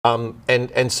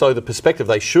And so the perspective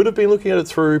they should have been looking at it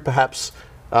through, perhaps,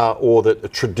 or that a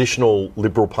traditional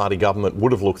Liberal Party government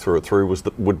would have looked through it through,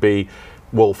 would be,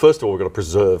 well, first of all, we've got to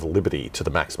preserve liberty to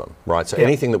the maximum, right? So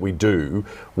anything that we do,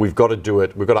 we've got to do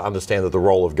it. We've got to understand that the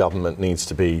role of government needs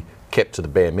to be kept to the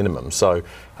bare minimum. So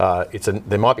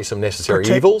there might be some necessary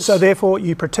evils. So therefore,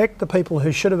 you protect the people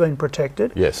who should have been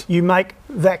protected. Yes. You make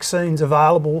vaccines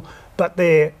available, but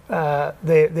they're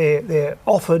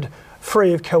offered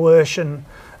free of coercion.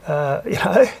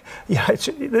 There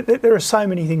are so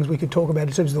many things we could talk about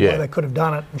in terms of the way they could have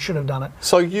done it and should have done it.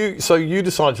 So you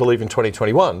decided to leave in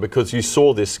 2021 because you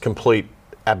saw this complete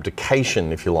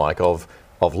abdication, if you like, of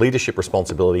leadership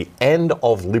responsibility and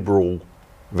of liberal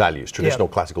values, traditional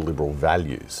classical liberal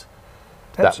values.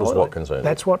 Absolutely. That was what concerned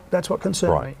you. That's what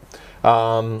concerned me.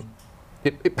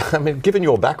 I mean, given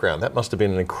your background, that must have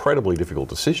been an incredibly difficult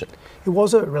decision. It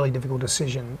was a really difficult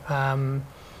decision. I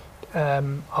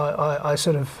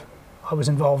was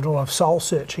involved in a lot of soul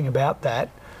searching about that,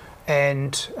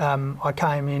 and I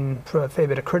came in for a fair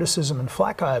bit of criticism and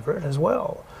flack over it as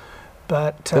well.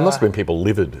 But there must have been people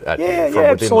livid at you from within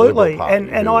absolutely. the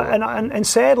Liberal Party. And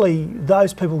sadly,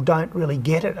 those people don't really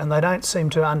get it, and they don't seem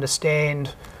to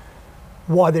understand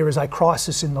why there is a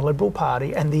crisis in the Liberal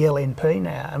Party and the LNP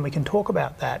now, and we can talk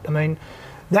about that. I mean,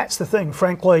 that's the thing.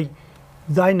 Frankly,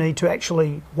 they need to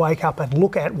actually wake up and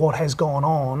look at what has gone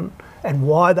on and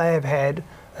why they have had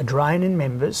a drain in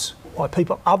members, why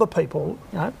other people,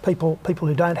 people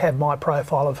who don't have my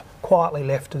profile have quietly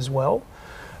left as well.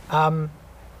 And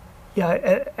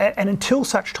until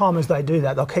such time as they do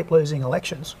that, they'll keep losing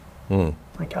elections. Okay.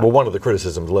 Well, one of the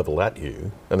criticisms levelled at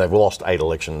you, and they've lost 8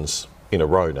 elections in a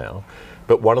row now,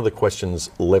 but one of the questions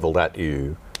levelled at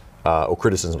you, or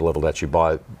criticisms levelled at you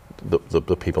by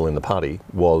the people in the party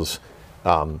was,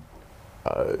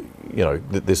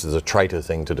 this is a traitor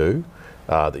thing to do,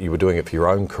 that you were doing it for your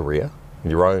own career,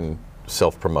 your own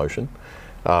self-promotion,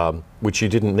 which you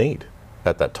didn't need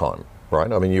at that time,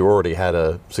 right? I mean, you already had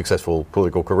a successful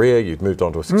political career, you'd moved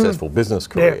on to a successful business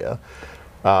career.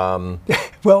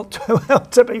 Well,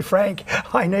 to be frank,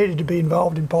 I needed to be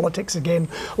involved in politics again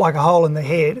like a hole in the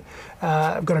head.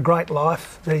 I've got a great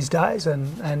life these days,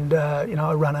 and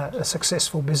I run a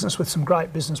successful business with some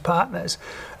great business partners.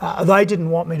 They didn't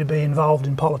want me to be involved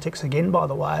in politics again, by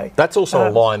the way. That's also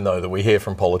a line, though, that we hear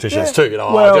from politicians too. I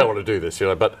don't want to do this,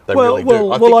 but they really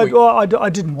do. I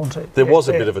didn't want to. There was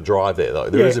a bit of a drive there, though.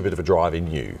 There is a bit of a drive in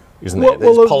you, isn't there?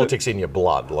 There's politics in your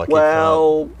blood. Like you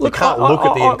can't look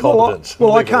at the incompetence.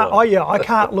 I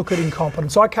can't look at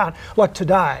incompetence. I can't, like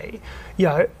today,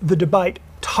 the debate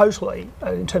totally,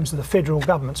 in terms of the federal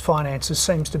government's finances,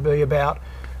 seems to be about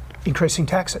increasing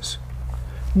taxes.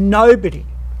 Nobody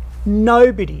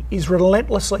is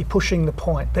relentlessly pushing the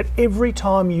point that every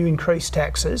time you increase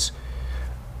taxes,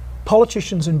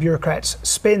 politicians and bureaucrats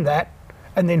spend that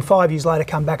and then 5 years later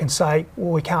come back and say,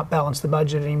 well, we can't balance the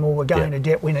budget anymore, we're going into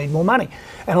debt, we need more money.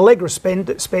 And Allegra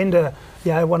Spender,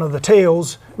 one of the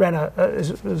Teals,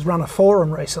 has run a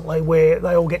forum recently where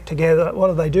they all get together.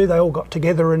 What do? They all got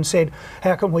together and said,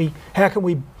 how can we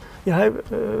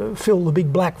fill the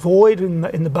big black void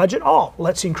in the budget? Oh,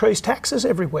 let's increase taxes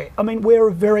everywhere. I mean, we're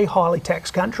a very highly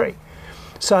taxed country.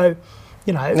 So,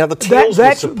 now the Teals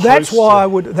that's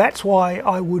why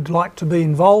I would like to be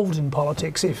involved in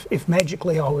politics if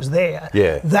magically I was there.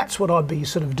 Yeah. That's what I'd be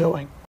sort of doing.